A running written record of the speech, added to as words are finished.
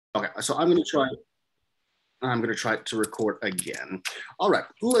So I'm going to try to record again. All right,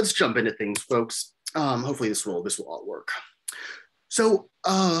 let's jump into things, folks. Hopefully this will all work. So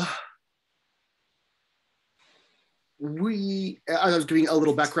I was giving a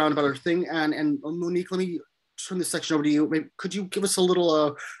little background about our thing, and Monique, let me turn this section over to you. Maybe could you give us a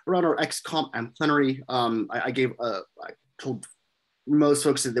little around our XComp and plenary? I told most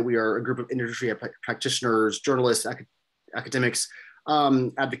folks that we are a group of industry practitioners, journalists, academics,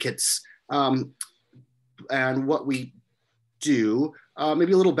 advocates, and what we do.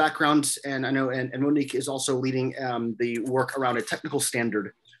 Maybe a little background, and I know, and Monique is also leading the work around a technical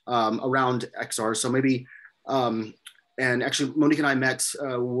standard around XR. So maybe, and actually Monique and I met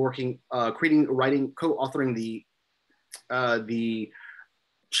working, co-authoring the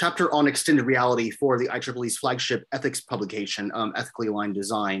chapter on extended reality for the IEEE's flagship ethics publication, Ethically Aligned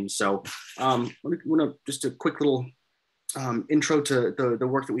Design. So just a quick little intro to the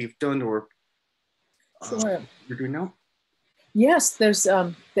work that we've done, or sure. You're doing now? Yes, there's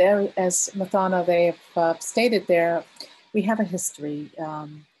there, as Mathana, they have stated there, we have a history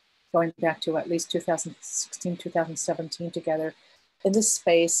going back to at least 2016, 2017 together in this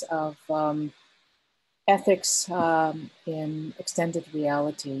space of ethics in extended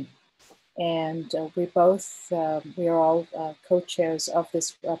reality. And we are all co-chairs of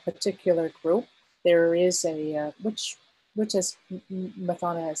this particular group. There is a, which as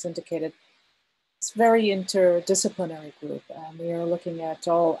Mathana has indicated, it's a very interdisciplinary group. We are looking at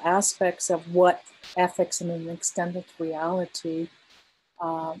all aspects of what ethics in an extended reality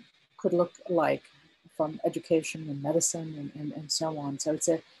could look like, from education and medicine and so on. So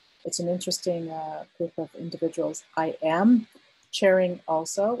it's an interesting group of individuals. I am chairing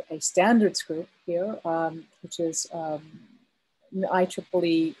also a standards group here, which is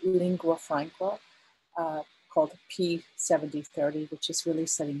IEEE Lingua Franca, called P7030, which is really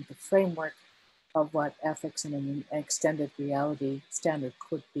setting the framework of what ethics in an extended reality standard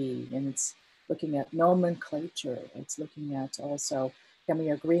could be. And it's looking at nomenclature. It's looking at also, can we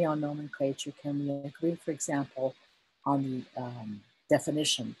agree on nomenclature? Can we agree, for example, on the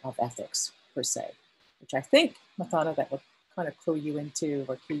definition of ethics per se, which I think, Mathana, that would kind of clue you into,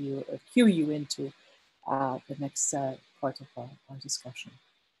 or cue you into the next part of our discussion.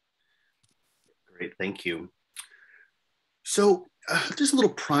 Great, thank you. So just a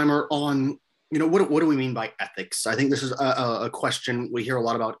little primer on, what do we mean by ethics? I think this is a question we hear a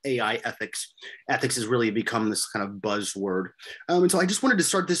lot about. AI ethics. Ethics has really become this kind of buzzword. And so I just wanted to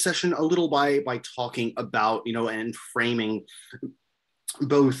start this session a little by talking about, and framing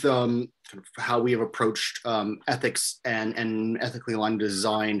both kind of how we have approached ethics and ethically aligned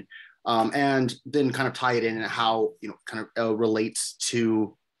design, and then kind of tie it in and how, kind of relates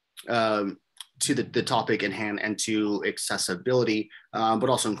to the topic in hand, and to accessibility, but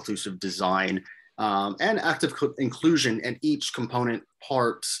also inclusive design, and active inclusion in each component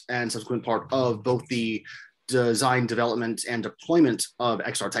part and subsequent part of both the design, development, and deployment of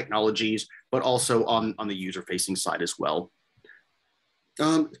XR technologies, but also on the user-facing side as well.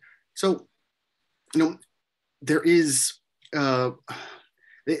 So, there is,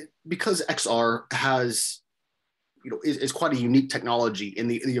 because XR has, is quite a unique technology in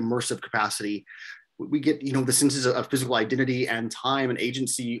the immersive capacity. We get, the senses of physical identity and time and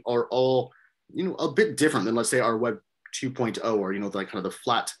agency are all, a bit different than, let's say, our Web 2.0, or, the kind of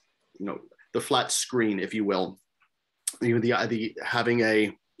the flat screen, if you will. The having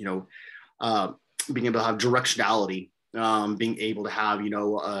a, being able to have directionality, being able to have,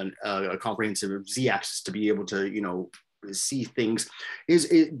 a comprehensive Z-axis to be able to, see things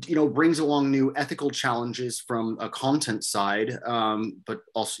brings along new ethical challenges from a content side, but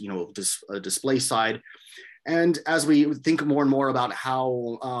also, a display side. And as we think more and more about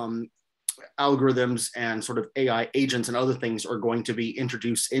how algorithms and sort of AI agents and other things are going to be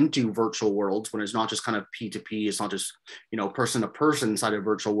introduced into virtual worlds, when it's not just kind of P2P, it's not just, person to person inside of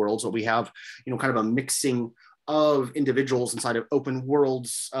virtual worlds, but we have, kind of a mixing of individuals inside of open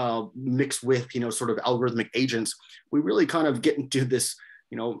worlds, mixed with, sort of algorithmic agents. We really kind of get into this,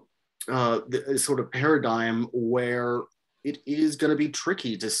 this sort of paradigm where it is going to be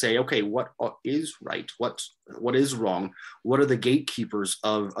tricky to say, okay, what is right? What is wrong? What are the gatekeepers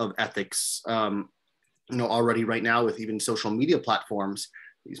of ethics? Already right now, with even social media platforms,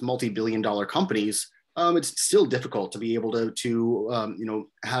 these multi-billion-dollar companies, it's still difficult to be able to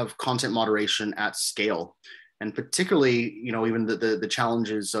have content moderation at scale. And particularly, even the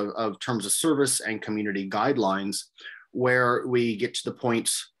challenges of terms of service and community guidelines, where we get to the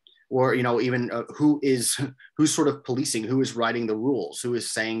point or even who's sort of policing, who is writing the rules, who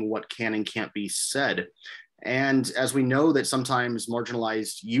is saying what can and can't be said. And as we know that sometimes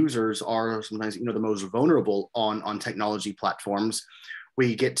marginalized users are sometimes, the most vulnerable on technology platforms,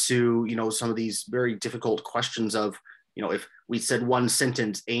 we get to, some of these very difficult questions of, if we said one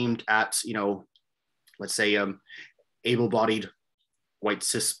sentence aimed at, let's say, able-bodied white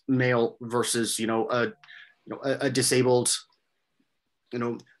cis male versus, a disabled,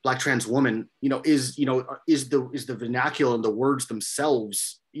 Black trans woman, is the vernacular and the words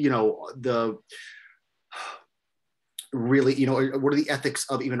themselves, the really, what are the ethics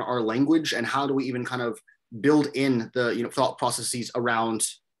of even our language, and how do we even kind of build in the, thought processes around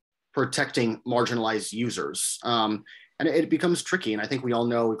protecting marginalized users? And it becomes tricky. And I think we all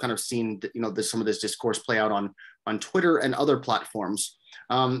know, we've kind of seen, some of this discourse play out on Twitter and other platforms.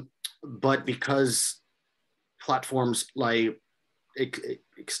 But because platforms like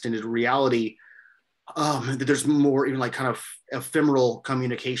extended reality, there's more even like kind of ephemeral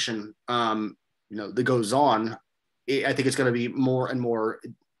communication, that goes on. I think it's going to be more and more,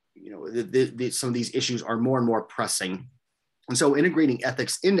 some of these issues are more and more pressing. And so integrating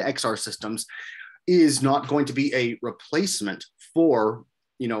ethics into XR systems is not going to be a replacement for,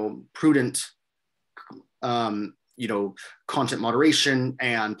 prudent, content moderation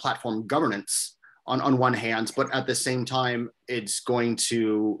and platform governance on one hand, but at the same time, it's going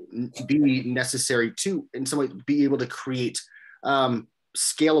to be necessary to, in some way, be able to create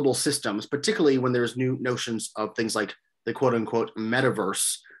scalable systems, particularly when there's new notions of things like the quote unquote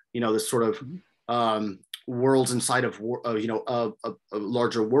metaverse, this sort of worlds inside of, a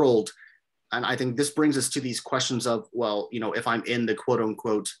larger world. And I think this brings us to these questions of, well, if I'm in the quote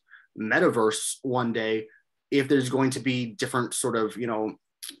unquote metaverse one day, if there's going to be different sort of,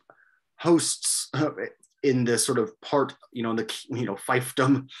 hosts in this sort of part, in the,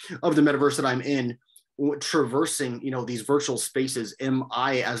 fiefdom of the metaverse that I'm in, traversing, these virtual spaces, am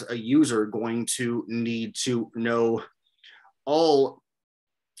I as a user going to need to know all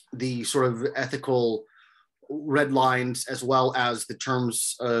the sort of ethical red lines, as well as the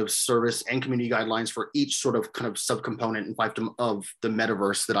terms of service and community guidelines for each sort of kind of subcomponent and fiefdom of the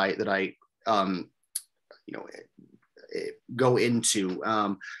metaverse that I go into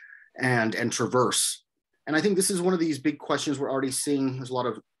and traverse? And I think this is one of these big questions we're already seeing. There's a lot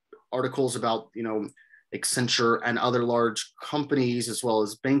of articles about, Accenture and other large companies, as well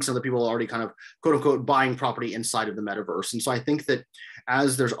as banks and other people, already kind of quote unquote buying property inside of the metaverse. And so I think that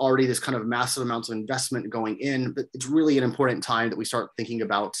as there's already this kind of massive amounts of investment going in, it's really an important time that we start thinking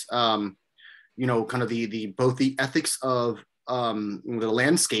about, kind of the both the ethics of the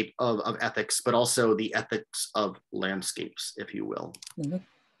landscape of ethics, but also the ethics of landscapes, if you will.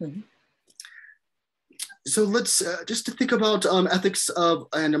 Mm-hmm. Mm-hmm. So let's just to think about ethics of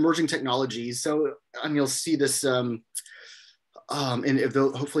and emerging technologies. So, and you'll see this, and if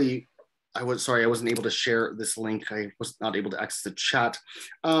hopefully, I wasn't able to share this link. I was not able to access the chat,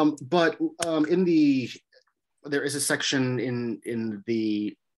 but there is a section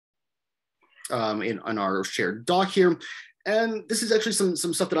in our shared doc here, and this is actually some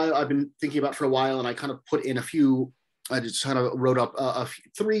stuff that I've been thinking about for a while, and I kind of put in a few. I just kind of wrote up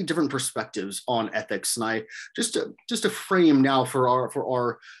three different perspectives on ethics, and I just to frame now for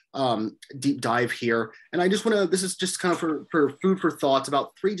our deep dive here. And I just want to, this is just kind of for food for thoughts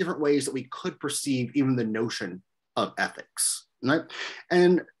about three different ways that we could perceive even the notion of ethics, right?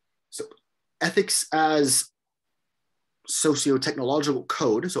 And so ethics as socio-technological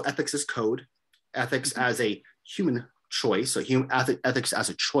code. So ethics as code, ethics as a human choice, so ethics as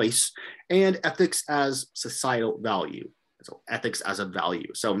a choice, and ethics as societal value. So ethics as a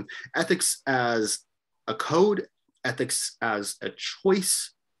value. So ethics as a code, ethics as a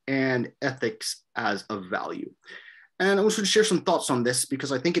choice, and ethics as a value. And I want to share some thoughts on this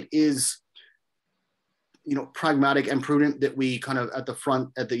because I think it is, pragmatic and prudent that we kind of at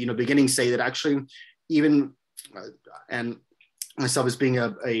the beginning say that actually even, and myself as being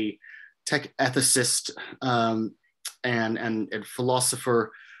a tech ethicist, and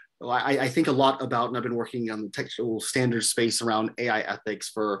philosopher, I think a lot about, and I've been working on the technical standards space around AI ethics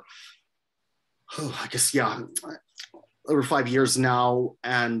for, over 5 years now.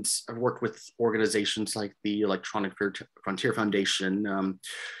 And I've worked with organizations like the Electronic Frontier Foundation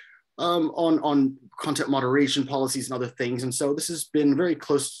on content moderation policies and other things. And so this has been very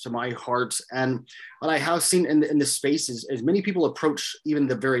close to my heart. And what I have seen in this space is many people approach even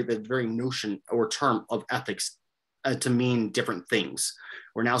the very notion or term of ethics to mean different things.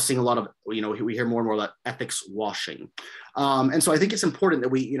 We're now seeing a lot of, we hear more and more about ethics washing. And so I think it's important that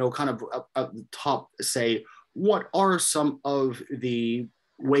we, kind of at the top say, what are some of the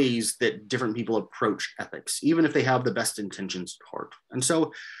ways that different people approach ethics, even if they have the best intentions at heart? And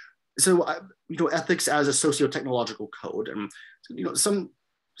so so ethics as a socio-technological code, and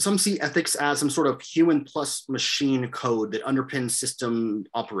some see ethics as some sort of human plus machine code that underpins system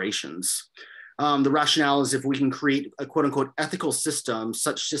operations. The rationale is if we can create a quote unquote ethical system,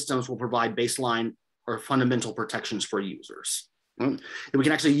 such systems will provide baseline or fundamental protections for users. And we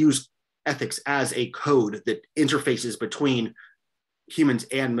can actually use ethics as a code that interfaces between humans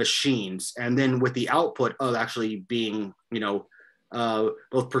and machines, and then with the output of actually being,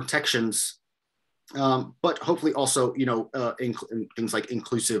 both protections, but hopefully also, things like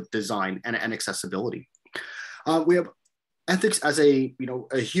inclusive design and accessibility. We have ethics as a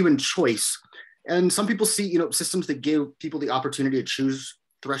human choice, and some people see, systems that give people the opportunity to choose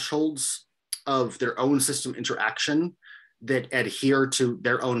thresholds of their own system interaction that adhere to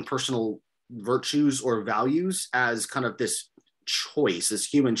their own personal virtues or values as kind of this choice, this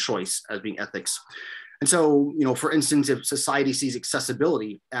human choice, as being ethics. And so, for instance, if society sees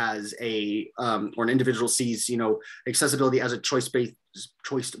accessibility as or an individual sees, accessibility as a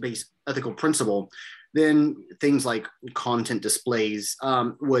choice-based ethical principle, then things like content displays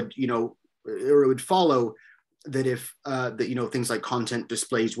would, or it would follow that if things like content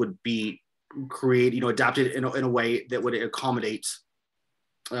displays would be adapted in a way that would accommodate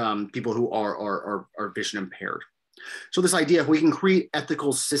people who are vision impaired. So this idea, if we can create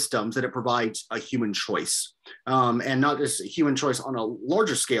ethical systems, that it provides a human choice, and not just a human choice on a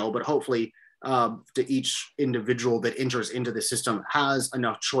larger scale, but hopefully to each individual that enters into the system has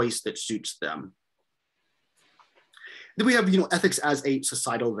enough choice that suits them. Then we have, ethics as a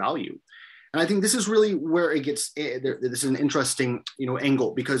societal value. And I think this is really where it gets, this is an interesting,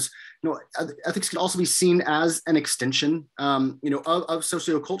 angle, because, ethics can also be seen as an extension, of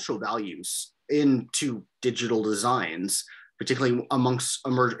sociocultural values into digital designs, particularly amongst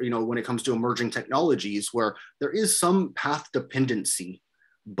when it comes to emerging technologies, where there is some path dependency,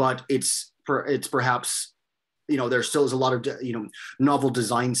 but it's perhaps, there still is a lot of, novel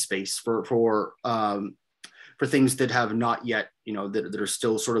design space for things that have not yet, that are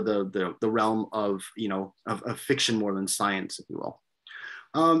still sort of the realm of, of fiction more than science, if you will.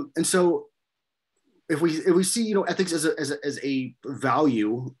 And so if we see, ethics as a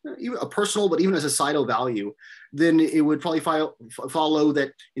value, a personal, but even a societal value, then it would probably follow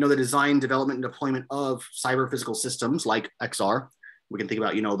that, the design, development, and deployment of cyber physical systems like XR. We can think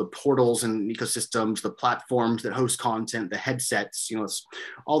about, the portals and ecosystems, the platforms that host content, the headsets,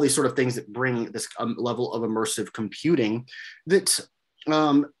 all these sort of things that bring this level of immersive computing that,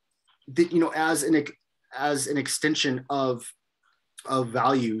 as an extension of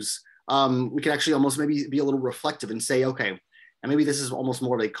values, we can actually almost maybe be a little reflective and say, okay, and maybe this is almost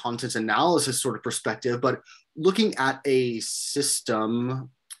more of a content analysis sort of perspective, but looking at a system,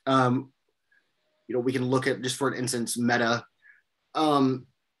 we can look at, just for instance, Meta,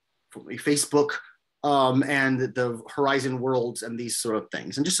 Facebook, and the Horizon Worlds and these sort of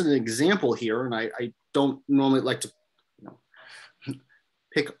things. And just an example here, and I don't normally like to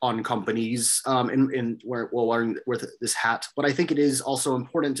pick on companies while wearing with this hat, but I think it is also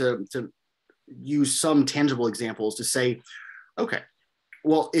important to use some tangible examples to say, okay,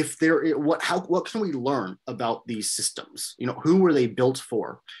 well, what can we learn about these systems? Who were they built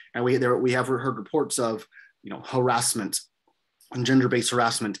for? And we have heard reports of harassment and gender-based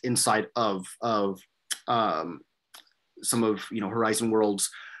harassment inside of some of Horizon Worlds,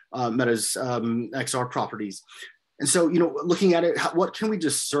 Meta's XR properties. And so, looking at it, what can we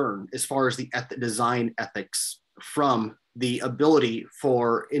discern as far as the design ethics from the ability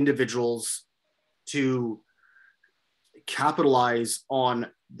for individuals to capitalize on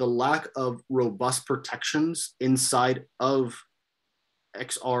the lack of robust protections inside of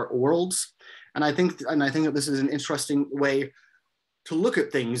XR worlds? And I think that this is an interesting way to look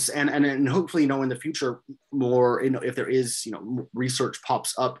at things, and hopefully, in the future, more, if there is, research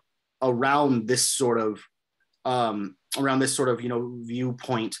pops up around this sort of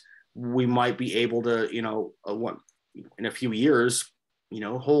viewpoint, we might be able to, in a few years,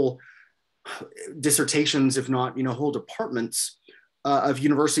 whole dissertations, if not, whole departments of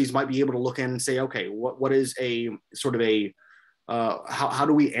universities might be able to look in and say, okay, what is a sort of how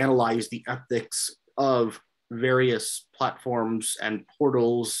do we analyze the ethics of various platforms and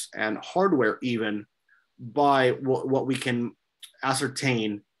portals and hardware, even by what we can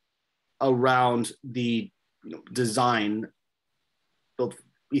ascertain around the design, both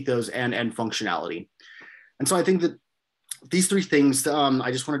ethos and functionality. And so I think that these three things, I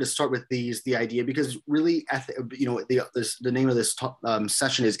just wanted to start with the idea, because really, the name of this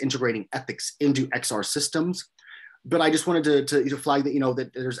session is integrating ethics into XR systems. But I just wanted to flag that,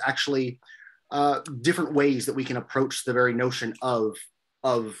 that there's actually different ways that we can approach the very notion of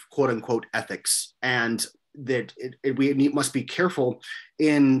quote unquote ethics, and that we must be careful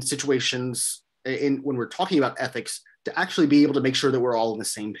in situations when we're talking about ethics to actually be able to make sure that we're all on the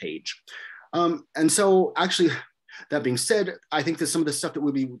same page. And so actually, that being said, I think that some of the stuff that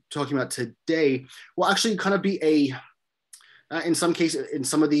we'll be talking about today will actually kind of be in some cases, in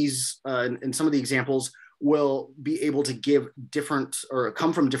some of the examples, will be able to give different or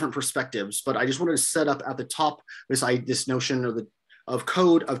come from different perspectives. But I just wanted to set up at the top this notion of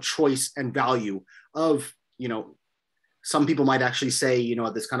code, of choice, and value. Of, some people might actually say,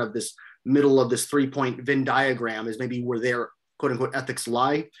 this kind of this middle of this 3-point Venn diagram is maybe where their quote unquote ethics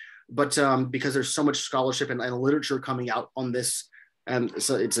lie. But because there's so much scholarship and literature coming out on this, and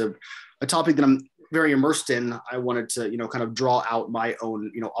so it's a topic that I'm very immersed in, I wanted to, kind of draw out my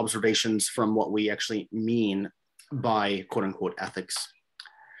own, observations from what we actually mean by quote unquote ethics.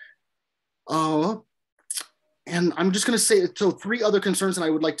 And I'm just going to say, so 3 other concerns, and I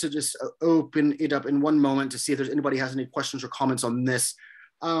would like to just open it up in one moment to see if there's anybody has any questions or comments on this.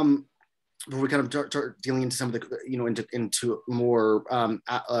 Before we kind of start dealing into some of the, into more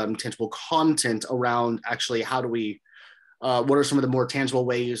tangible content around actually how do we, what are some of the more tangible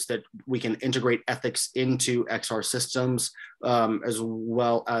ways that we can integrate ethics into XR systems, as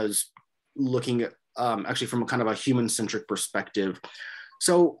well as looking at actually from a kind of a human-centric perspective.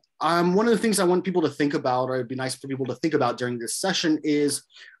 So one of the things I want people to think about, or it'd be nice for people to think about during this session is,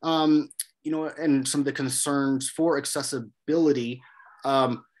 and some of the concerns for accessibility.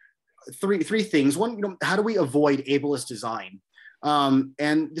 Three things. One, how do we avoid ableist design?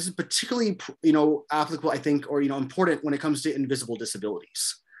 And this is particularly, applicable, I think, or, important when it comes to invisible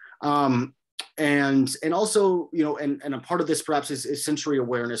disabilities. And also, and a part of this perhaps is sensory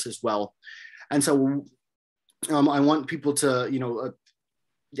awareness as well. And so I want people to,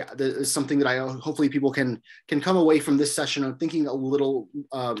 there's something that hopefully people can come away from this session of thinking a little,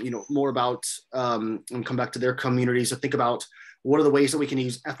 more about, and come back to their communities to think about what are the ways that we can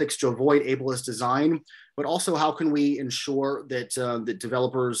use ethics to avoid ableist design, but also how can we ensure that that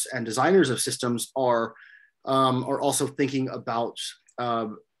developers and designers of systems are also thinking about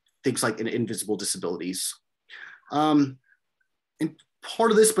things like invisible disabilities. And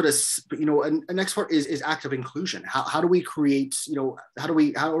part of this, but a next part is active inclusion. How do we create, how do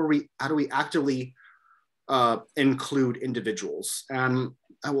we actively include individuals? And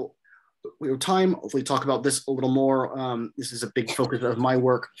we have time, hopefully talk about this a little more. This is a big focus of my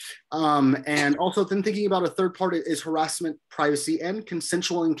work. And also then thinking about a third part is harassment, privacy, and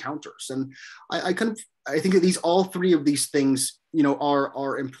consensual encounters. And I think that all 3 of these things,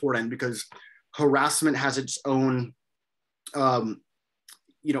 are important because harassment has its own,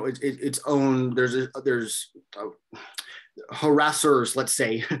 its own, there's harassers, let's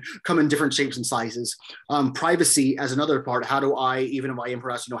say, come in different shapes and sizes. Privacy as another part. How do I, even if I am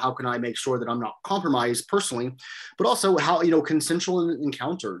harassed, how can I make sure that I'm not compromised personally? But also how, consensual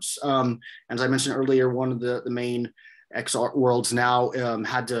encounters. As I mentioned earlier, one of the main XR worlds now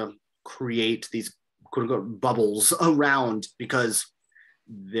had to create these quote unquote bubbles around because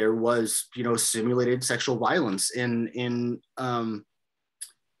there was, simulated sexual violence in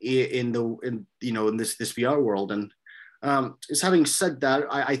this VR world. And just having said that,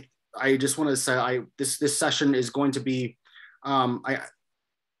 I just want to say this session is going to be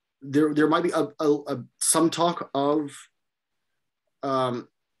there might be some talk of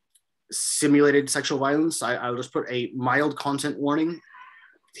simulated sexual violence. I'll just put a mild content warning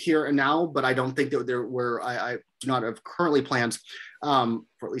here and now, but I don't think that I do not have currently plans for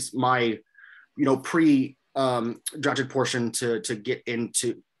at least my pre-drafted portion to get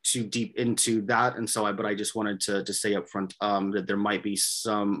into too deep into that. And so but I just wanted to say up front that there might be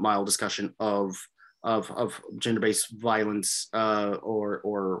some mild discussion of gender-based violence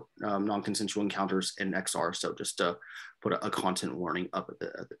or non-consensual encounters in XR. So just to put a content warning up at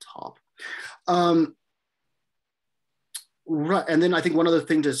the top. Right, and then I think one other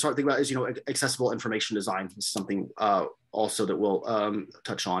thing to start thinking about is accessible information design. This is something also that we'll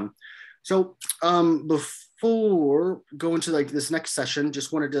touch on. So before going to this next session,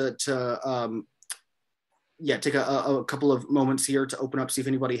 just wanted to take a couple of moments here to open up, see if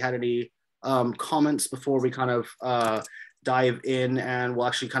anybody had any comments before we kind of dive in, and we'll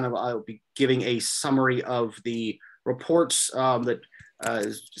actually I'll be giving a summary of the reports that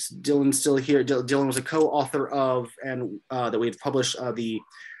Dylan's still here. Dylan was a co-author of, and that we had published the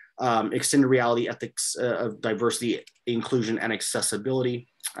extended reality ethics of diversity, inclusion, and accessibility.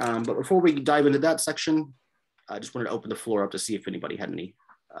 But before we dive into that section, I just wanted to open the floor up to see if anybody had any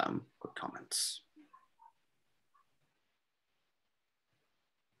quick comments.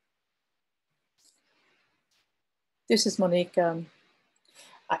 This is Monique.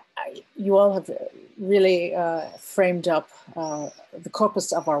 you all have really framed up the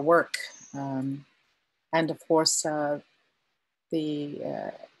corpus of our work. And of course,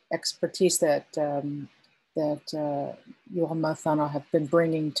 the expertise that you all, Mathana, have been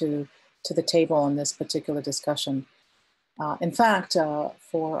bringing to the table on this particular discussion. In fact,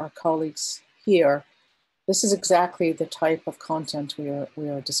 for our colleagues here, this is exactly the type of content we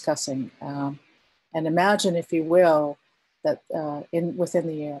are discussing. And imagine, if you will, that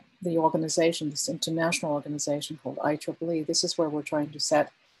within the organization, this international organization called IEEE, this is where we're trying to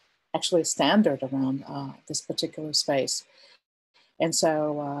set actually a standard around this particular space. And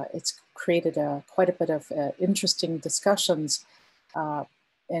so it's created quite a bit of interesting discussions.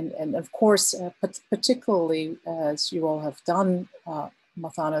 And of course, particularly as you all have done,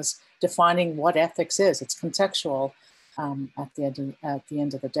 Mathana's defining what ethics is. It's contextual at the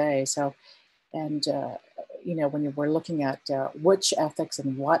end of the day. So, and you know, when we're looking at which ethics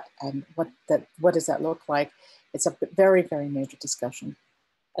and what does that look like, it's a very, very major discussion.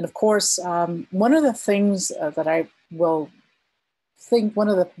 And of course, one of the things that I will think, one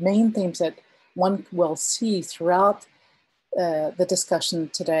of the main themes that one will see throughout the discussion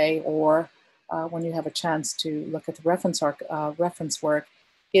today, or when you have a chance to look at the reference work,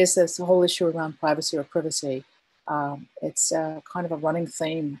 is this whole issue around privacy or privacy. It's kind of a running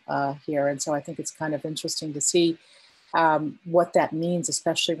theme here. And so I think it's kind of interesting to see what that means,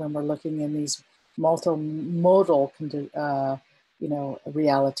 especially when we're looking in these multimodal you know,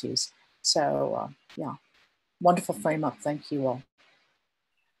 realities. So yeah, wonderful frame up. Thank you all.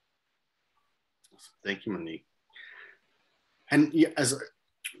 Thank you, Monique. And yeah, as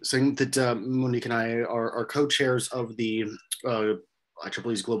saying that Monique and I are co-chairs of the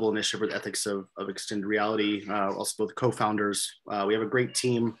IEEE's Global Initiative for the Ethics of Extended Reality, also both co-founders. We have a great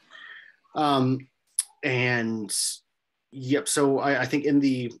team. And yep, so I think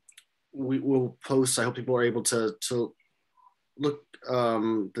we will post, I hope people are able to look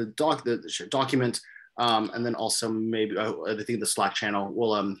the document, and then also maybe I think the Slack channel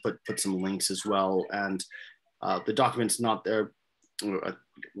will put some links as well, and the document's not there.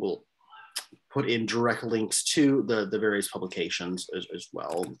 We'll put in direct links to the various publications as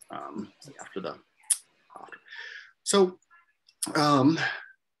well after. So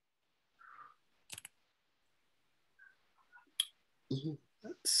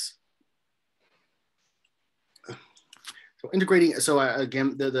so integrating. So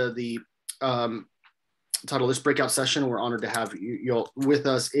again, the title of this breakout session, we're honored to have you with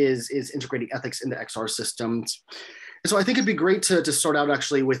us, is integrating ethics into XR systems. And so I think it'd be great to start out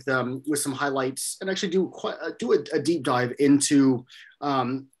actually with some highlights, and actually do a deep dive into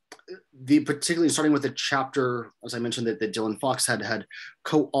particularly starting with the chapter, as I mentioned, that Dylan Fox had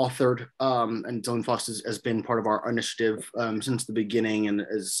co-authored, and Dylan Fox has been part of our initiative since the beginning, and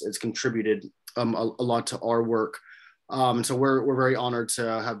has contributed a lot to our work. And so we're very honored to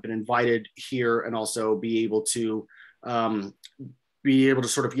have been invited here, and also be able to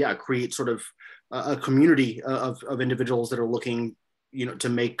sort of create sort of a community of individuals that are looking, you know, to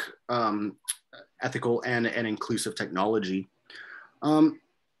make ethical and inclusive technology.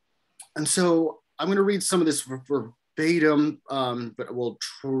 And so I'm going to read some of this verbatim, but we'll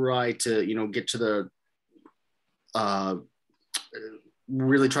try to, you know, get to the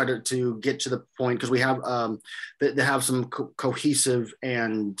really try to get to the point, because we have they have some cohesive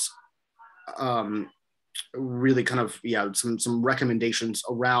and really kind of some recommendations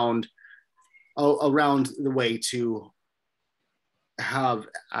around the way to have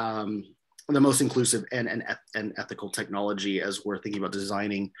the most inclusive and ethical technology as we're thinking about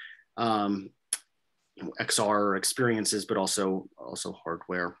designing XR experiences, but also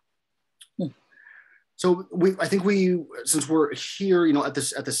hardware. So I think since we're here, you know, at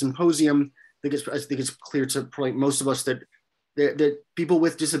the symposium, I think it's clear to probably most of us that people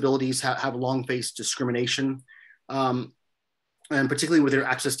with disabilities have long faced discrimination, and particularly with their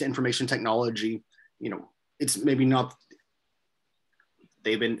access to information technology. You know, it's maybe not,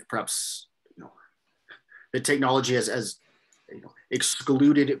 they've been perhaps, you know, the technology has you know,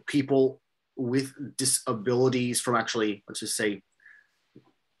 excluded people with disabilities from actually, let's just say,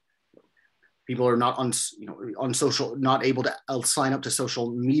 people are not on social, not able to sign up to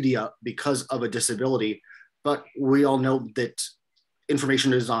social media because of a disability. But we all know that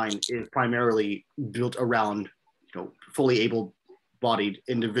information design is primarily built around, you know, fully able-bodied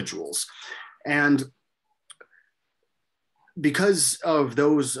individuals. And because of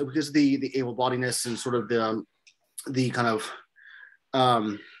the able-bodiedness and sort of the kind of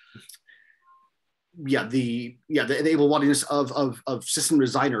the able-bodiedness of system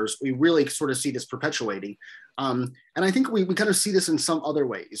designers, we really sort of see this perpetuating. And I think we kind of see this in some other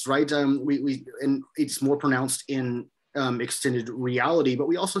ways, right? And it's more pronounced in extended reality, but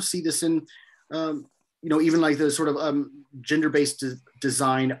we also see this in, even like the sort of gender-based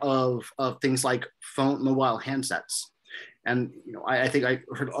design of things like mobile handsets. And, I think I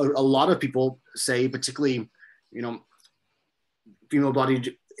heard a lot of people say, particularly,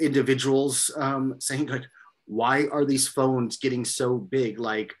 female-bodied individuals saying like, why are these phones getting so big?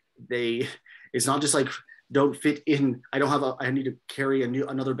 Like it's not just like don't fit in. I need to carry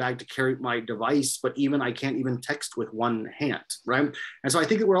another bag to carry my device, but even I can't even text with one hand, right? And so I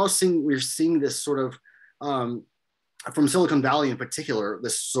think that we're seeing this sort of from Silicon Valley in particular,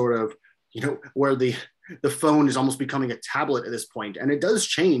 this sort of, where the phone is almost becoming a tablet at this point. And it does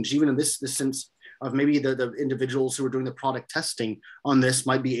change even in this sense of maybe the individuals who are doing the product testing on this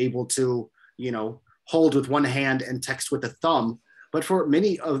might be able to, hold with one hand and text with a thumb. But for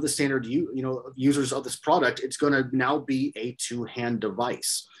many of the standard users of this product, it's going to now be a two-hand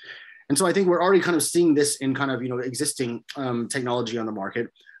device. And so I think we're already kind of seeing this in kind of, existing technology on the market.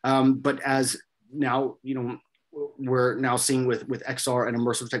 But as now, we're now seeing with XR and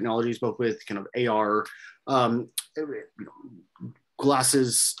immersive technologies, both with kind of AR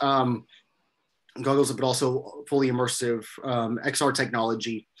glasses, goggles, but also fully immersive XR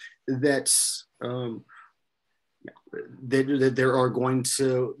technology that there are going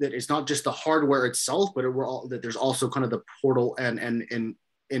to, that it's not just the hardware itself, but that there's also kind of the portal and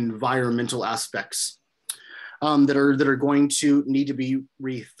environmental aspects that are going to need to be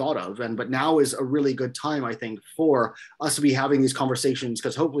rethought of. But now is a really good time, I think, for us to be having these conversations,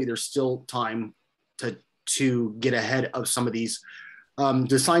 because hopefully there's still time to get ahead of some of these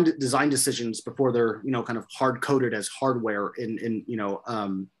design decisions before they're kind of hard coded as hardware in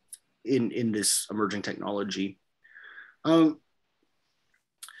this emerging technology.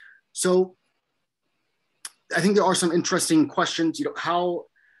 So I think there are some interesting questions. How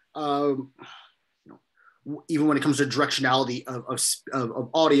even when it comes to directionality of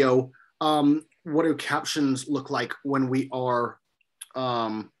audio, what do captions look like when we are,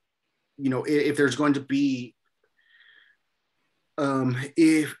 if there's going to be,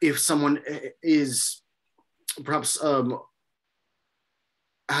 if someone is perhaps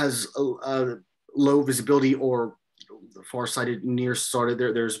has a low visibility or farsighted, nearsighted,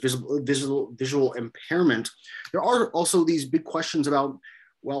 there's visual impairment. There are also these big questions about,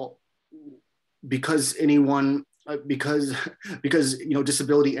 well, because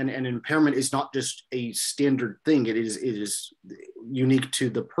disability and impairment is not just a standard thing. It is unique to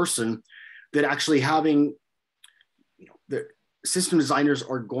the person, that actually having, the system designers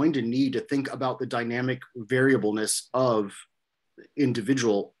are going to need to think about the dynamic variableness of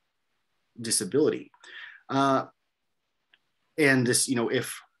individual disability. And this,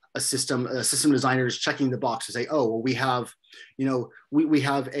 if a system designer is checking the box to say, oh, well, we have, we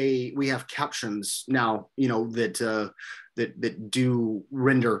have captions now, that do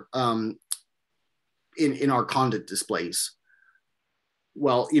render in our content displays.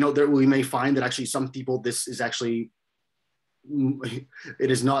 Well, we may find that actually some people, this is actually,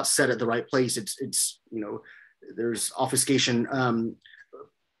 it is not set at the right place. It's there's obfuscation,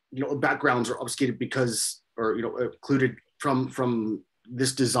 backgrounds are obfuscated because, or, occluded from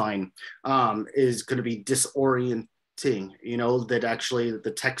this design, is going to be disorienting, that actually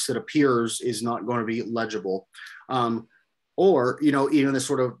the text that appears is not going to be legible. Or, even the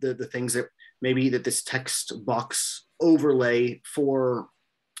sort of the things that maybe that this text box overlay for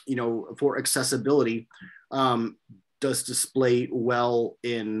accessibility does display well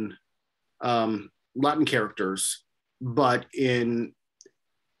in Latin characters, but in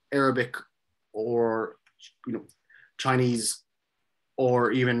Arabic or Chinese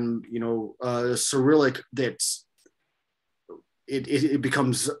or even Cyrillic, that's it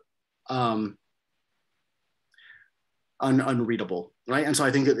becomes unreadable, right? And so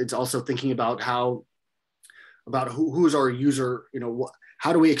I think that it's also thinking about who's our user,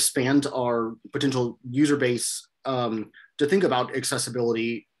 how do we expand our potential user base to think about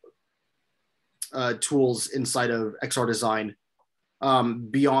accessibility tools inside of XR design,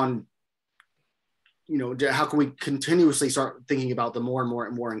 beyond, how can we continuously start thinking about the more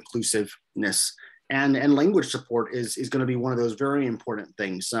and more inclusiveness, and language support is going to be one of those very important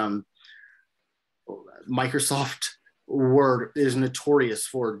things. Microsoft Word is notorious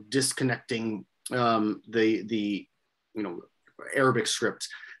for disconnecting the Arabic script,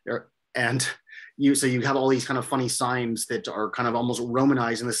 and so you have all these kind of funny signs that are kind of almost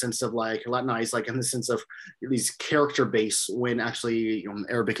Romanized in the sense of like Latinized, like in the sense of these character base, when actually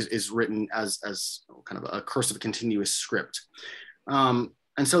Arabic is written as kind of a cursive continuous script.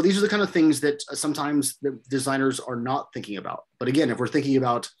 And so these are the kind of things that sometimes the designers are not thinking about. But again, if we're thinking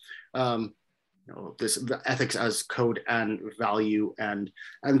about the ethics as code and value and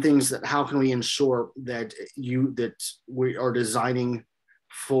things, that how can we ensure that we are designing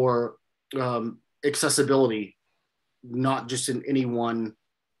for accessibility, not just in any one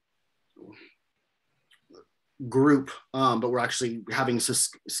group, but we're actually having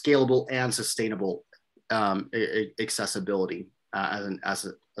scalable and sustainable accessibility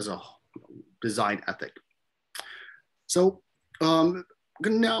as a design ethic. So I'm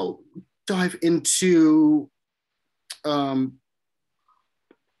gonna now dive into some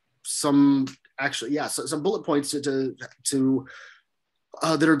bullet points to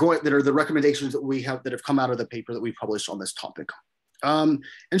that are the recommendations that we have that have come out of the paper that we published on this topic. And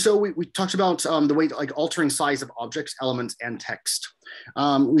so we talked about the way like altering size of objects, elements, and text.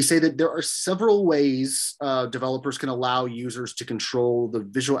 We say that there are several ways developers can allow users to control the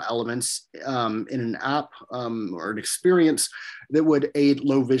visual elements in an app or an experience that would aid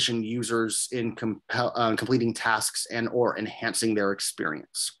low vision users in completing tasks and or enhancing their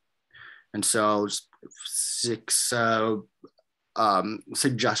experience. And so 6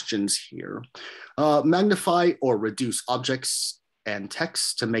 suggestions here. Magnify or reduce objects and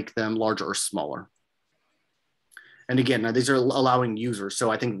text to make them larger or smaller. And again, now these are allowing users. So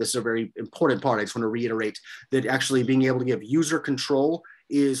I think this is a very important part. I just want to reiterate that actually being able to give user control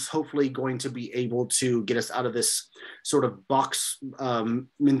is hopefully going to be able to get us out of this sort of box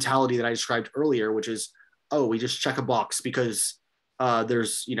mentality that I described earlier, which is, oh, we just check a box because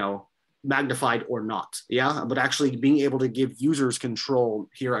there's, magnified or not. Yeah, but actually being able to give users control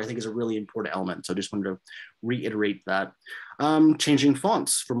here, I think, is a really important element. So I just wanted to reiterate that. Changing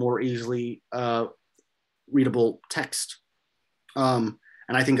fonts for more easily readable text. And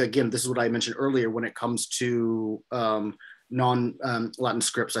I think, again, this is what I mentioned earlier when it comes to non-Latin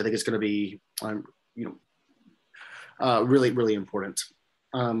scripts. I think it's going to be, really, really important.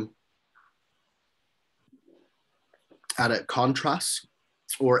 Add a contrast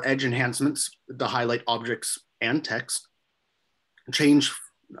or edge enhancements to highlight objects and text. Change,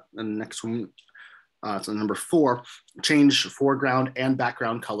 the next one, so number 4, change foreground and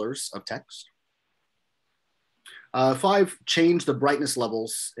background colors of text. 5, change the brightness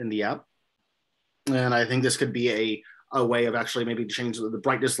levels in the app. And I think this could be a way of actually maybe changing the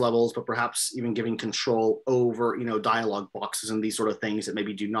brightness levels, but perhaps even giving control over, dialogue boxes and these sort of things that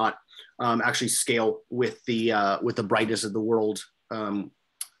maybe do not actually scale with the brightness of the world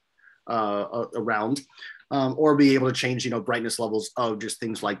around, or be able to change, brightness levels of just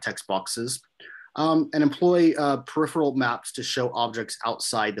things like text boxes, and employ peripheral maps to show objects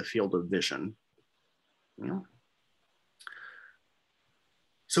outside the field of vision.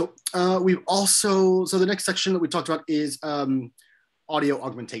 So so the next section that we talked about is audio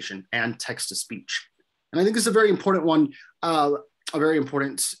augmentation and text to speech. And I think this is a very important one, or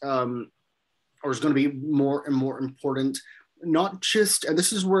is going to be more and more important. Not just, and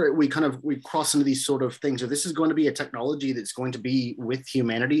this is where we cross into these sort of things. If this is going to be a technology that's going to be with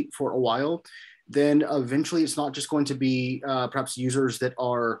humanity for a while, then eventually it's not just going to be perhaps users that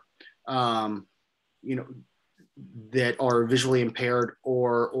are, that are visually impaired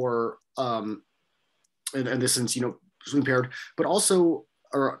or in this sense, visually impaired, but also,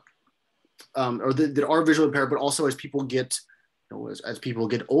 or that are visually impaired, but also as people get, as people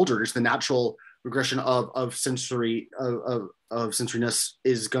get older, just the natural regression of sensory of sensoriness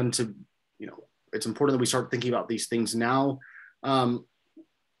is going to, it's important that we start thinking about these things now. And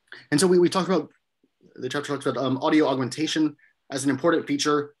so we talked about, the chapter talks about audio augmentation as an important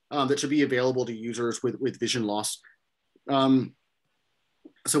feature that should be available to users with vision loss.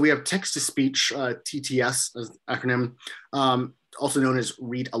 So we have text to speech, TTS as acronym, also known as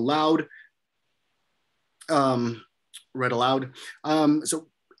read aloud. Read aloud.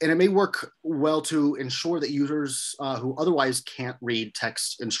 And it may work well to ensure that users who otherwise can't read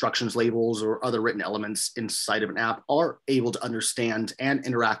text instructions, labels, or other written elements inside of an app are able to understand and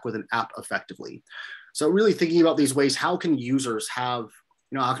interact with an app effectively. So really thinking about these ways, how can users have,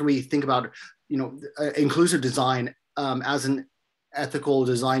 how can we think about, inclusive design as an ethical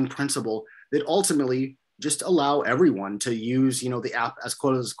design principle that ultimately just allow everyone to use, the app as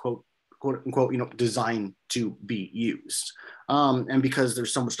quote unquote, designed to be used. And because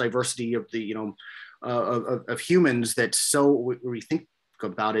there's so much diversity of the, of humans, that we think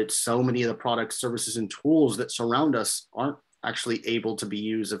about it, so many of the products, services, and tools that surround us aren't actually able to be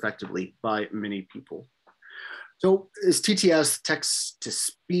used effectively by many people. So as TTS,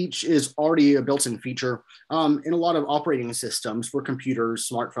 text-to-speech, is already a built-in feature in a lot of operating systems for computers,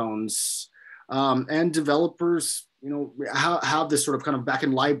 smartphones, and developers, have this sort of kind of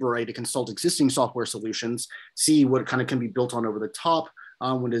back-end library to consult existing software solutions, see what kind of can be built on over the top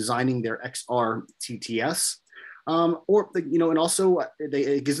when designing their XR TTS. And also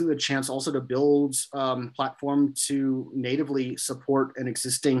it gives them the chance also to build platform to natively support an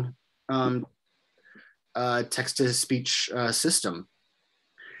existing text-to-speech system.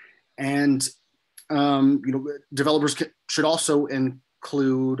 And developers should also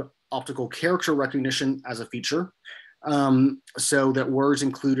include optical character recognition as a feature, so that words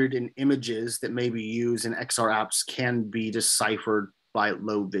included in images that may be used in XR apps can be deciphered by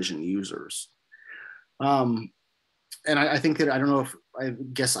low vision users. And I think that, I don't know if, I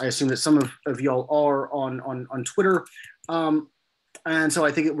assume that some of y'all are on Twitter. And so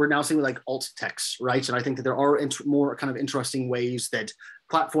I think we're now seeing like alt text, right? And I think that there are more kind of interesting ways that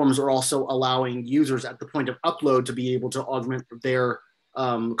platforms are also allowing users at the point of upload to be able to augment their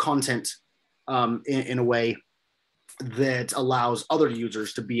content in a way that allows other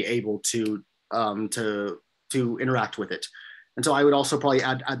users to be able to interact with it. And so I would also probably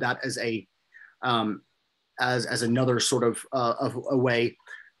add that as a as another sort of a way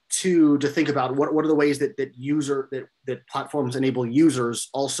to think about what are the ways that platforms enable users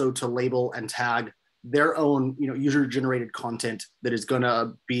also to label and tag their own user generated content that is going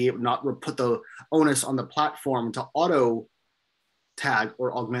to be not put the onus on the platform to auto tag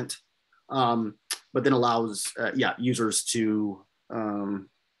or augment, but then allows users to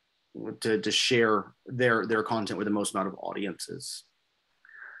share their content with the most amount of audiences.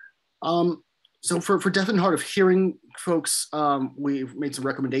 So for deaf and hard of hearing folks, we've made some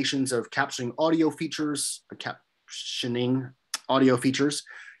recommendations of captioning audio features,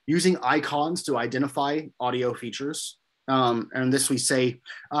 using icons to identify audio features. And this we say,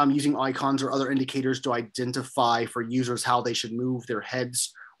 using icons or other indicators to identify for users how they should move their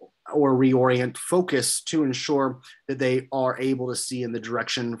heads or reorient focus to ensure that they are able to see in the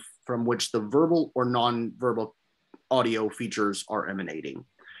direction from which the verbal or non-verbal audio features are emanating.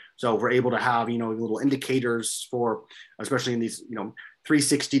 So if we're able to have, little indicators for, especially in these,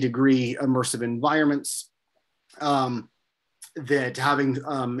 360-degree immersive environments, that having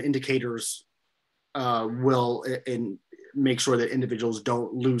indicators will make sure that individuals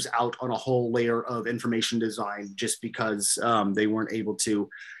don't lose out on a whole layer of information design just because they weren't able to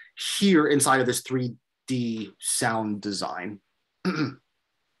hear inside of this 3D sound design.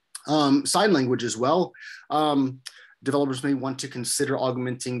 Sign language as well. Developers may want to consider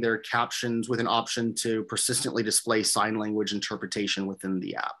augmenting their captions with an option to persistently display sign language interpretation within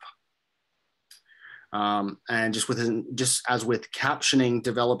the app. And just as with captioning,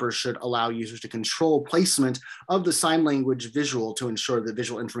 developers should allow users to control placement of the sign language visual to ensure that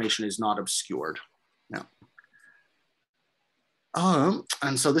visual information is not obscured. Now,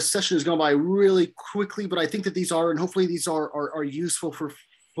 and so this session is going by really quickly, but I think that these are, and hopefully these are useful for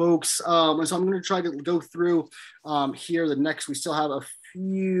folks. And so I'm going to try to go through here the next. We still have a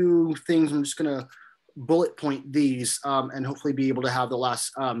few things. I'm just going to bullet point these and hopefully be able to have the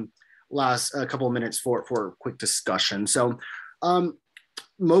last couple of minutes for quick discussion. So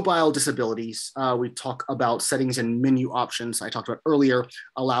mobile disabilities, we talk about settings and menu options. I talked about earlier,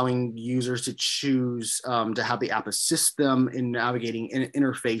 allowing users to choose to have the app assist them in navigating an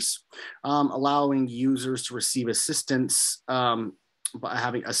interface, allowing users to receive assistance by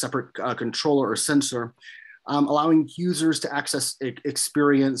having a separate controller or sensor, allowing users to access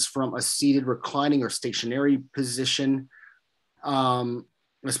experience from a seated, reclining, or stationary position,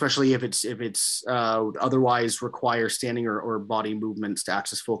 especially if it's otherwise require standing or body movements to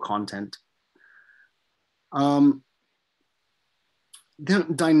access full content. Then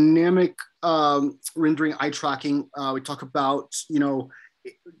dynamic rendering, eye tracking. We talk about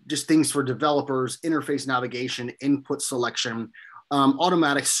just things for developers, interface navigation, input selection,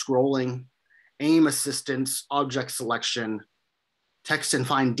 automatic scrolling, aim assistance, object selection, text and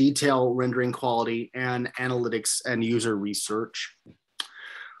fine detail rendering quality, and analytics and user research.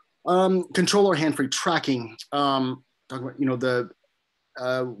 Controller hand-free tracking, talking about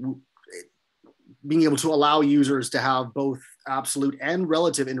being able to allow users to have both absolute and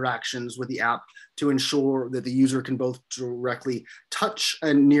relative interactions with the app to ensure that the user can both directly touch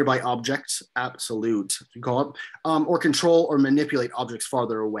a nearby object, absolute, you call it, or control or manipulate objects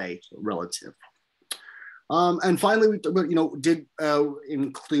farther away, so relative. And finally, we did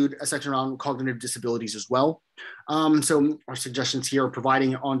include a section around cognitive disabilities as well. So our suggestions here are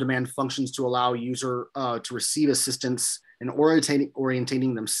providing on-demand functions to allow user to receive assistance and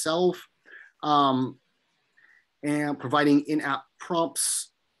orientating themselves, and providing in-app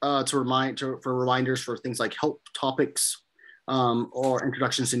prompts for reminders for things like help topics or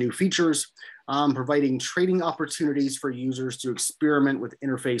introductions to new features, providing training opportunities for users to experiment with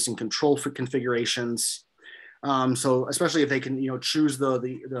interface and control for configurations. So especially if they can, choose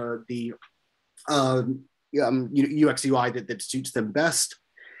the UX UI that suits them best.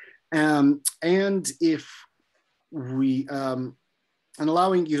 And if we, and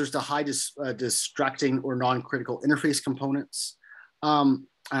allowing users to hide distracting or non-critical interface components.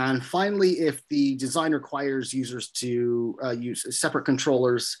 And finally, if the design requires users to use separate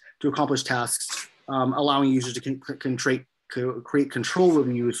controllers to accomplish tasks, allowing users to create control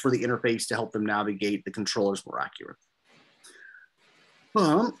reviews for the interface to help them navigate the controllers more accurately.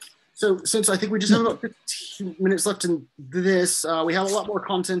 So since I think we just have about 15 minutes left in this, we have a lot more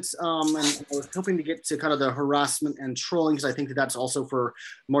content, and I was hoping to get to kind of the harassment and trolling, because I think that's also for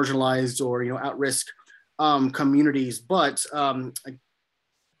marginalized or at-risk communities. But I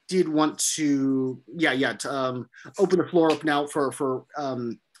did want to open the floor up now for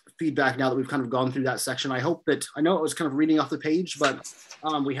feedback now that we've kind of gone through that section. I know it was kind of reading off the page, but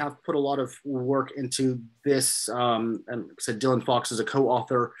we have put a lot of work into this. And said Dylan Fox is a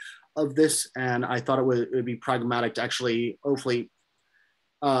co-author of this, and I thought it would be pragmatic to actually hopefully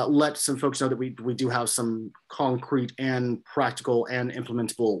let some folks know that we do have some concrete and practical and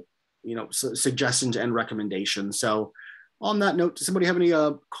implementable suggestions and recommendations. So on that note, does somebody have any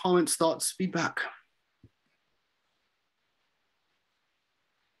comments, thoughts, feedback?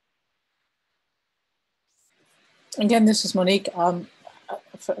 Again, this is Monique. A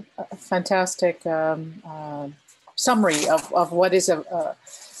fantastic summary of what is a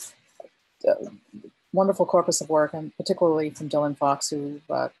wonderful corpus of work, and particularly from Dylan Fox, who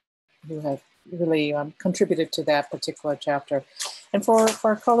have really contributed to that particular chapter. And for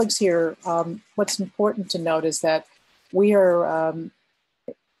our colleagues here, what's important to note is that we are,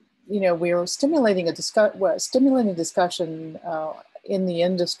 we are stimulating discussion in the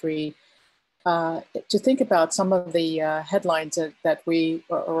industry to think about some of the headlines that we,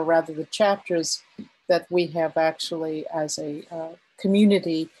 or rather the chapters that we have actually as a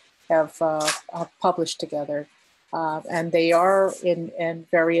community have published together. And they are in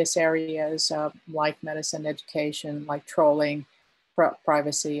various areas like medicine, education, like trolling,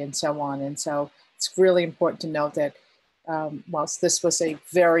 privacy, and so on. And so it's really important to note that whilst this was a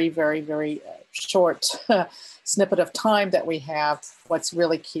very, very, very short snippet of time that we have, what's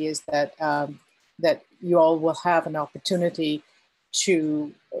really key is that that you all will have an opportunity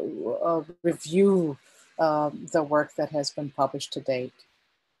to review the work that has been published to date.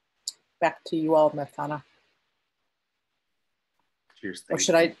 Back to you all, Mathana. Cheers. Or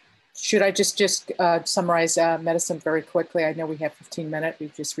should I just summarize medicine very quickly? I know we have 15 minutes.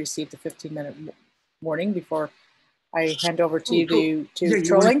 We've just received a 15-minute warning before I hand over to you to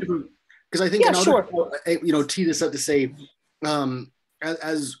trolling. Because I think sure. Tee this up to say,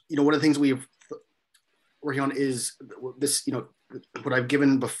 as one of the things we have working on is this, what I've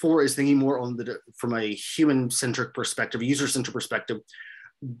given before is thinking more on from a human-centric perspective, user-centric perspective,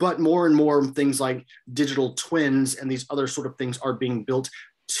 but more and more things like digital twins and these other sort of things are being built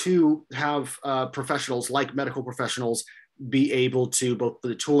to have professionals like medical professionals be able to both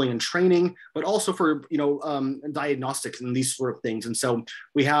the tooling and training, but also for diagnostics and these sort of things. And so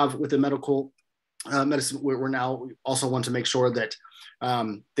we have with the medical medicine, we're now also want to make sure that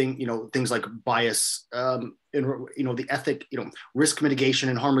things like bias, the ethic, risk mitigation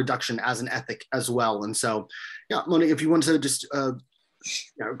and harm reduction as an ethic as well. And so, yeah, Monique, if you want to just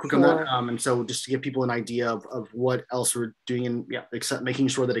quick on that, and so just to give people an idea of what else we're doing, and making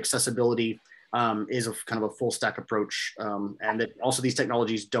sure that accessibility is a kind of a full stack approach, and that also these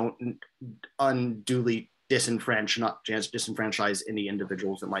technologies don't unduly disenfranchise any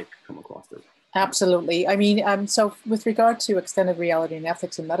individuals that might come across this. Absolutely. I mean, so with regard to extended reality and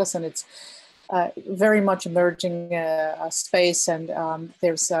ethics in medicine, it's very much emerging space, and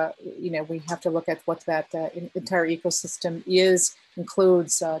there's, we have to look at what that entire ecosystem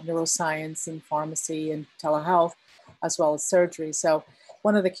includes neuroscience and pharmacy and telehealth, as well as surgery. So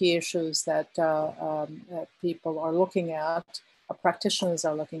one of the key issues that people are looking at, practitioners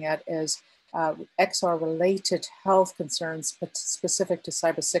are looking at, is XR-related health concerns specific to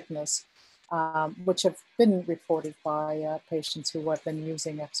cyber sickness, which have been reported by patients who have been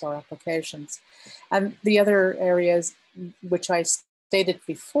using XR applications. And the other areas, which I stated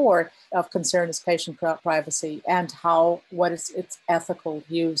before, of concern is patient privacy and what is its ethical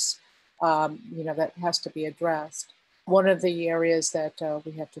use, that has to be addressed. One of the areas that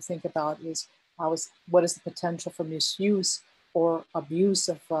we have to think about is what is the potential for misuse or abuse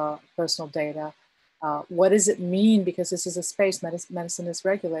of personal data? What does it mean? Because this is a space, medicine is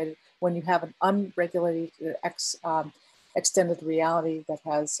regulated. When you have an unregulated extended reality that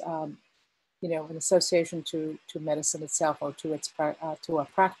has, an association to medicine itself or to to a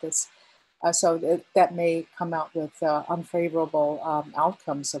practice, so that may come out with unfavorable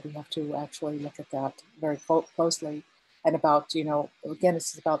outcomes. So we have to actually look at that very closely. And about, again,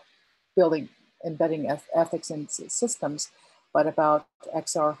 this is about embedding ethics in systems, but about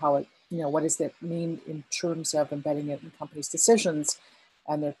XR, how it, what does that mean in terms of embedding it in companies' decisions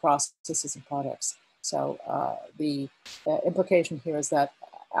and their processes and products. So the implication here is that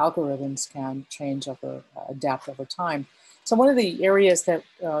algorithms can change adapt over time. So one of the areas that,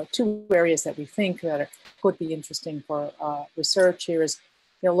 two areas that we think that could be interesting for research here is,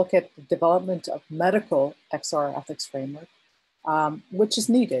 look at the development of medical XR ethics framework, which is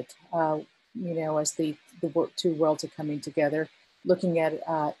needed, as the two worlds are coming together, looking at it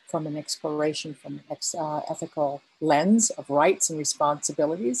from an exploration from ethical lens of rights and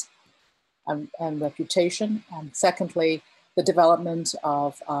responsibilities and reputation. And secondly, the development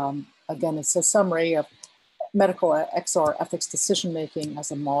of, again, it's a summary of medical XR ethics decision-making as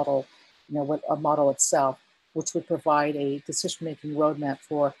a model, a model itself, which would provide a decision-making roadmap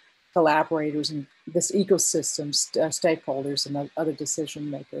for collaborators in this ecosystem, stakeholders and other decision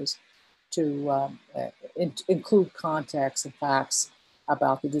makers to include context and facts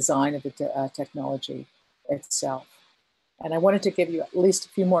about the design of the technology itself. And I wanted to give you at least a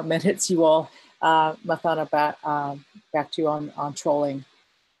few more minutes, you all. Mathana, back to you on trolling,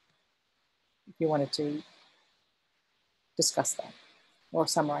 if you wanted to discuss that or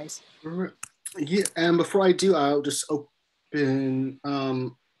summarize. Yeah, and before I do, I'll just open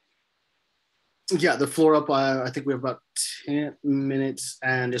the floor up. I think we have about 10 minutes,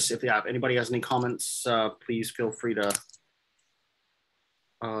 and just if anybody has any comments, please feel free to,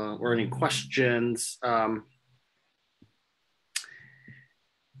 or any questions.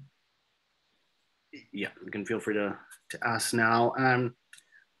 You can feel free to ask now. And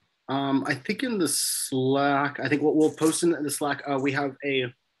I think in the Slack, I think what we'll post in the Slack, we have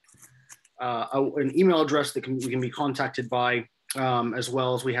an email address that we can be contacted by, as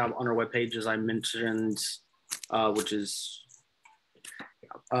well as we have on our webpage, as I mentioned, which is,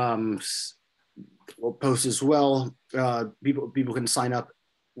 we'll post as well. People can sign up.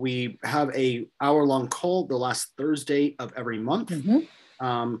 We have a hour-long call the last Thursday of every month.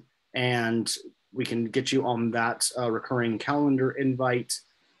 Mm-hmm. And we can get you on that recurring calendar invite.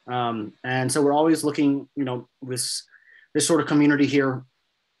 And so we're always looking, this sort of community here,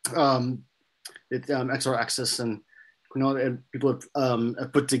 XR Access, and people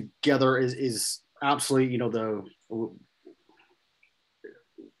have put together is absolutely, the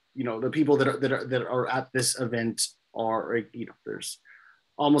people that are at this event are, there's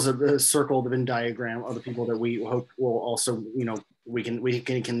almost a circle, the Venn diagram of the people that we hope will also, we can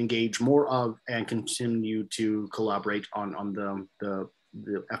engage more of and continue to collaborate on the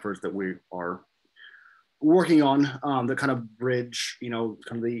efforts that we are working on, that kind of bridge, kind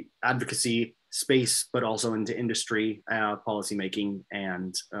of the advocacy space, but also into industry, policymaking,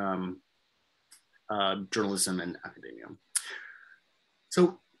 and journalism and academia.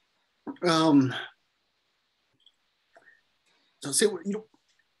 So,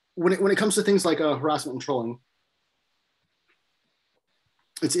 when it comes to things like harassment and trolling,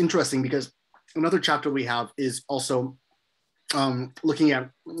 it's interesting because another chapter we have is also looking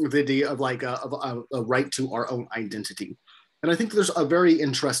at the idea of like a right to our own identity. And I think there's a very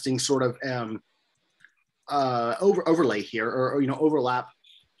interesting sort of overlay here, or overlap,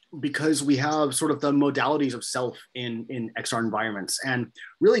 because we have sort of the modalities of self in XR environments, and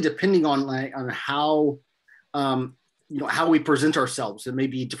really depending on how how we present ourselves, there may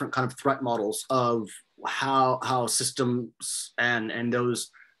be different kind of threat models of how systems and those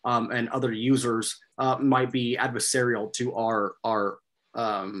and other users might be adversarial to our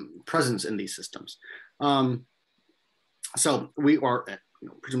presence in these systems. So we are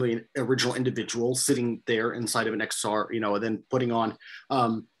presumably an original individual sitting there inside of an XR, and then putting on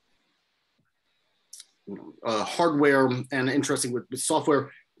hardware, and interesting with software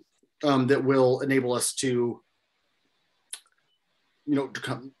that will enable us to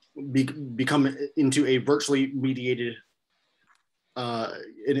become into a virtually mediated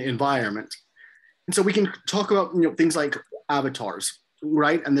environment. And so we can talk about things like avatars,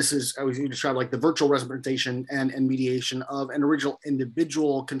 right? And this is, I was going to describe like the virtual representation and mediation of an original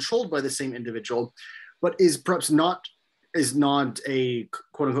individual controlled by the same individual, but is perhaps not a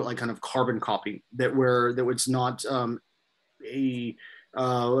quote unquote like kind of carbon copy, that it's not a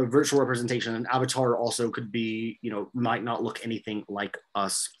a virtual representation. An avatar also could be, might not look anything like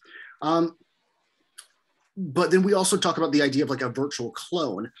us. But then we also talk about the idea of like a virtual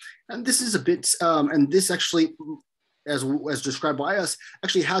clone. And this is a bit, and this actually, as described by us,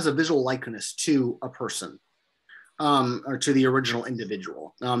 actually has a visual likeness to a person, or to the original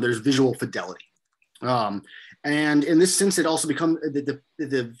individual. There's visual fidelity. And in this sense, it also becomes the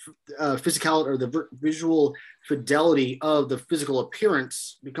physicality, or the visual fidelity of the physical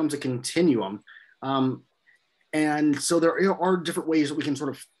appearance becomes a continuum. And so there are different ways that we can sort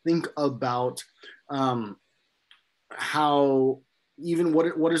of think about how even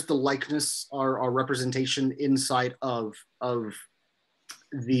what is the likeness, our representation inside of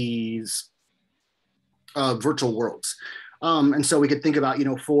these virtual worlds. And so we could think about,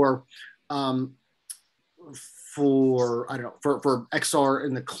 for I don't know, for XR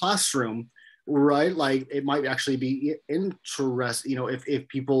in the classroom, right? Like it might actually be interesting, if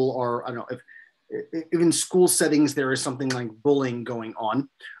people are, I don't know, if in school settings there is something like bullying going on,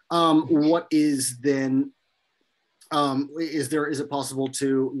 what is then, is it possible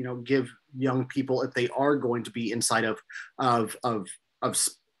to, give young people, if they are going to be inside of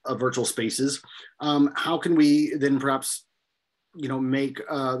virtual spaces, how can we then perhaps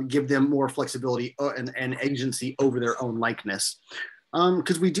give them more flexibility and agency over their own likeness?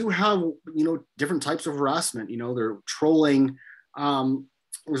 Because we do have different types of harassment. They're trolling.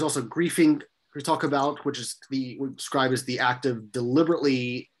 There's also griefing we talk about, which is we describe as the act of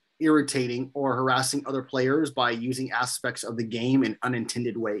deliberately irritating or harassing other players by using aspects of the game in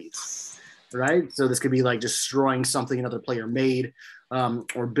unintended ways, right? So this could be like destroying something another player made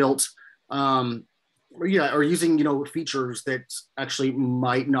or built, or using features that actually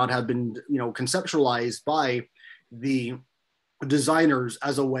might not have been conceptualized by the designers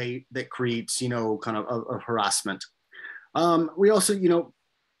as a way that creates kind of a harassment. We also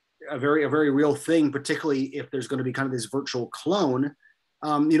a very real thing, particularly if there's going to be kind of this virtual clone,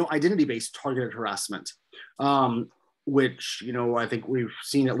 identity-based targeted harassment, which, I think we've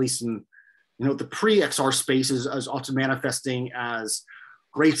seen at least in, the pre-XR spaces as often manifesting as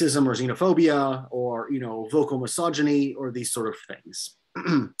racism or xenophobia or, vocal misogyny or these sort of things.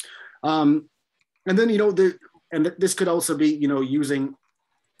 And then, this could also be, using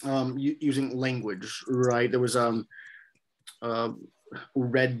language, right? There was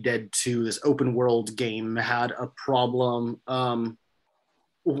Red Dead 2, this open world game, had a problem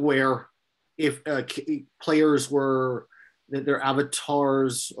where if players were, their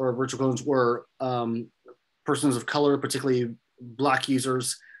avatars or virtual clones were persons of color, particularly Black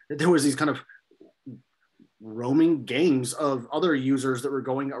users, there was these kind of roaming gangs of other users that were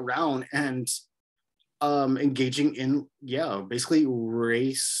going around and engaging in, basically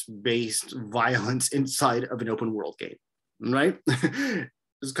race-based violence inside of an open world game, right?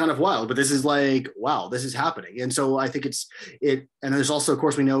 It's kind of wild, but this is like, wow, this is happening. And so I think and there's also, of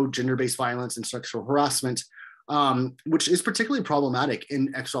course, we know gender-based violence and sexual harassment, which is particularly problematic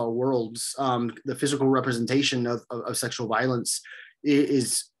in XR worlds. The physical representation of sexual violence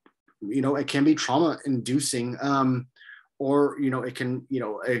is, it can be trauma-inducing, or it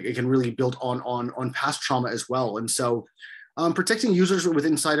can really build on past trauma as well. And so, protecting users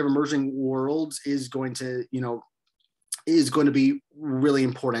within inside of emerging worlds is going to be really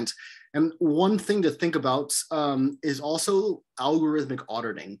important. And one thing to think about is also algorithmic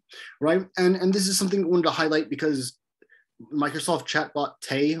auditing, right? And this is something I wanted to highlight because Microsoft chatbot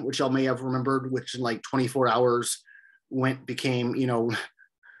Tay, which y'all may have remembered, which in like 24 hours became,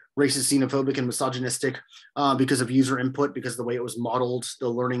 racist, xenophobic, and misogynistic because of user input, because of the way it was modeled. The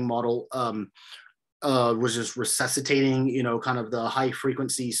learning model was just resuscitating, kind of the high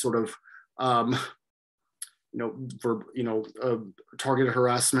frequency sort of, targeted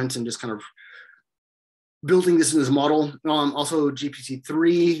harassment and just kind of building this in this model. Also,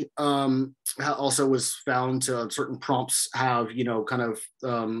 GPT-3 also was found to certain prompts have, kind of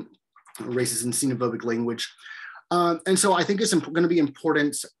racist and xenophobic language. And so I think it's going to be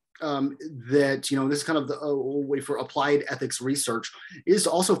important that, this is kind of the way for applied ethics research is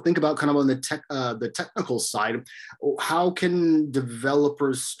to also think about kind of on the technical side, how can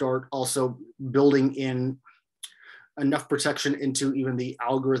developers start also building in enough protection into even the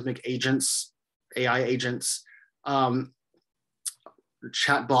algorithmic agents, AI agents, chatbots,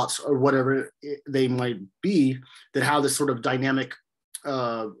 or whatever they might be, that have this sort of dynamic,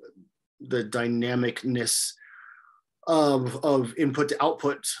 the dynamicness of input to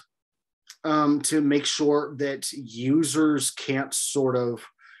output, to make sure that users can't sort of,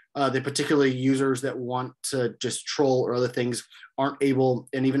 the particular users that want to just troll or other things aren't able,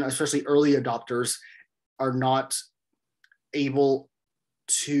 and even especially early adopters are not able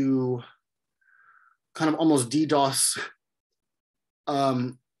to kind of almost DDoS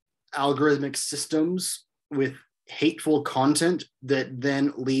algorithmic systems with hateful content that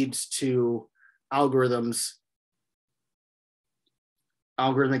then leads to algorithmic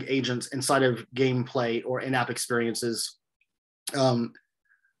agents inside of gameplay or in-app experiences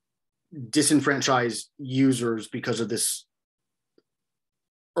disenfranchise users because of this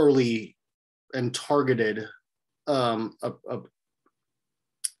early and targeted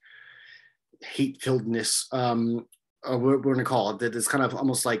hate-filledness. We're going to call it that. It's kind of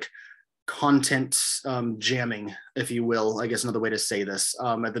almost like content jamming, if you will. I guess another way to say this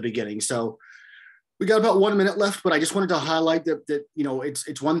at the beginning. So we got about 1 minute left, but I just wanted to highlight that you know,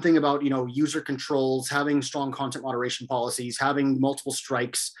 it's one thing about, you know, user controls, having strong content moderation policies, having multiple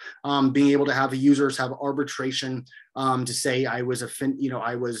strikes, being able to have users have arbitration to say there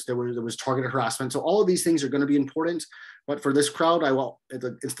was targeted harassment. So all of these things are going to be important, but for this crowd,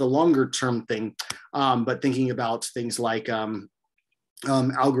 it's the longer term thing. But thinking about things like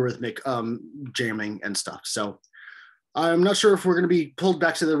algorithmic jamming and stuff. So I'm not sure if we're going to be pulled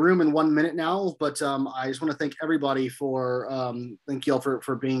back to the room in 1 minute now, but I just want to thank everybody thank you all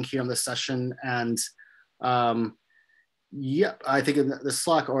for being here on this session. And yeah, I think in the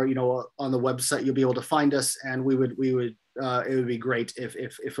Slack or, you know, on the website, you'll be able to find us, and it would be great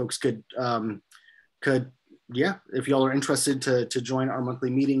if folks could, yeah, if y'all are interested to join our monthly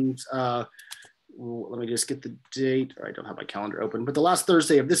meetings. Let me just get the date. I don't have my calendar open, but the last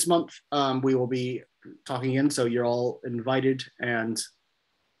Thursday of this month, we will be talking in. So you're all invited, and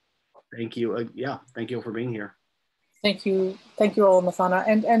thank you. Yeah, thank you for being here. Thank you all, Mathana.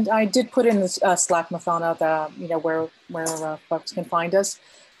 And I did put in this Slack, Mathana, you know, where folks can find us,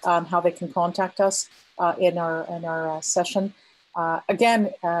 how they can contact us in our session.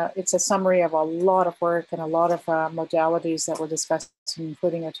 Again, it's a summary of a lot of work and a lot of modalities that we're discussing,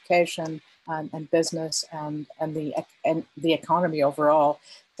 including education and business and the economy overall.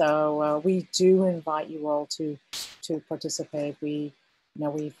 So we do invite you all to participate. We're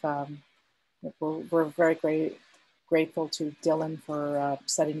very grateful to Dylan for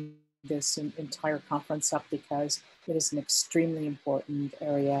setting this entire conference up, because it is an extremely important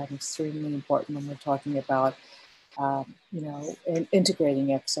area and extremely important when we're talking about you know, integrating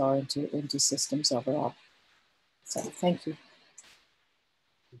XR into systems overall. So thank you.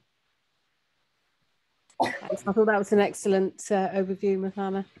 Thanks. I thought that was an excellent overview,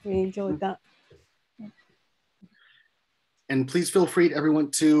 Mathana. We enjoyed that. And please feel free, everyone,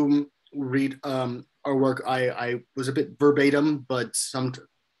 to read our work. I was a bit verbatim, but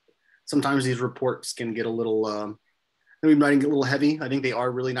sometimes these reports can get a little, writing a little heavy. I think they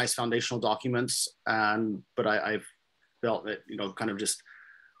are really nice foundational documents, but I've felt that, you know, kind of just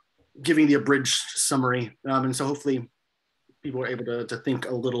giving the abridged summary. And so hopefully people are able to think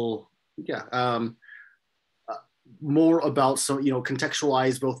a little, more about, so, you know,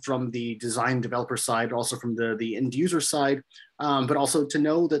 contextualize both from the design developer side, also from the end user side, but also to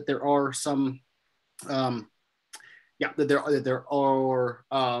know that there are some,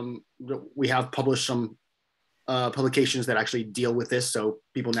 we have published some publications that actually deal with this. So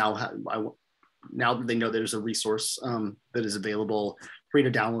people now now that they know there's a resource that is available, free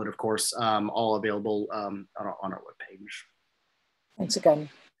to download, of course, all available on our webpage. Thanks again.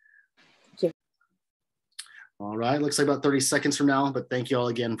 Thank you. All right, looks like about 30 seconds from now, but thank you all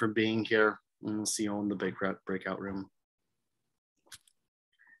again for being here, and we'll see you all in the breakout room.